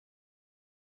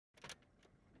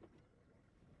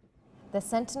The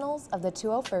Sentinels of the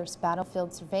 201st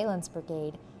Battlefield Surveillance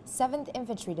Brigade, 7th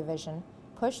Infantry Division,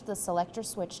 pushed the selector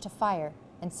switch to fire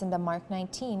and send a Mark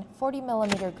 19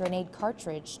 40mm grenade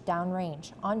cartridge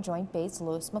downrange on Joint Base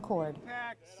Lewis McChord.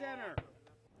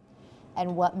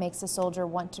 And what makes a soldier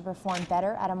want to perform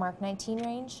better at a Mark 19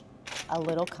 range? A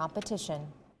little competition.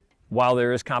 While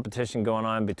there is competition going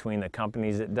on between the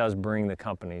companies, it does bring the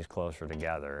companies closer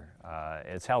together.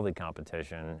 It's healthy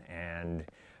competition, and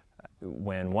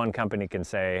when one company can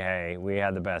say, hey, we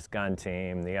had the best gun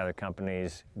team, the other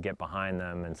companies get behind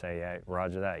them and say, yeah,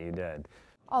 roger that, you did.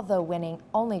 Although winning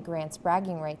only grants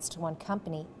bragging rights to one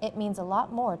company, it means a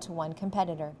lot more to one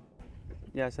competitor.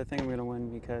 Yes, I think I'm going to win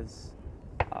because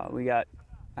I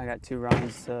got 2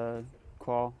 rounds to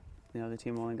qual. You know, the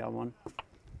team only got 1.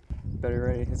 Better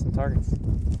ready to hit some targets.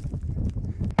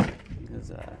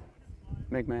 Because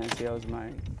make my NCOs, my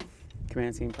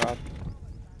command team proud.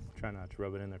 Try not to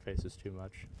rub it in their faces too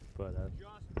much, but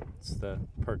it's the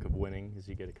perk of winning is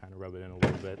you get to kind of rub it in a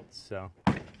little bit, so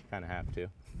kind of have to.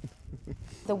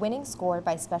 The winning score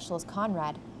by Specialist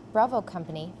Conrad, Bravo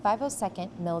Company,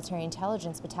 502nd Military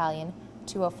Intelligence Battalion,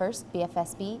 201st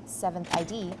BFSB, 7th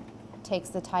ID, takes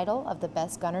the title of the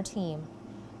best gunner team.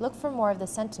 Look for more of the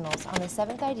Sentinels on the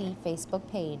 7th ID Facebook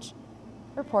page.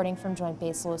 Reporting from Joint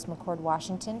Base Lewis McChord,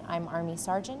 Washington, I'm Army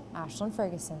Sergeant Ashland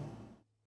Ferguson.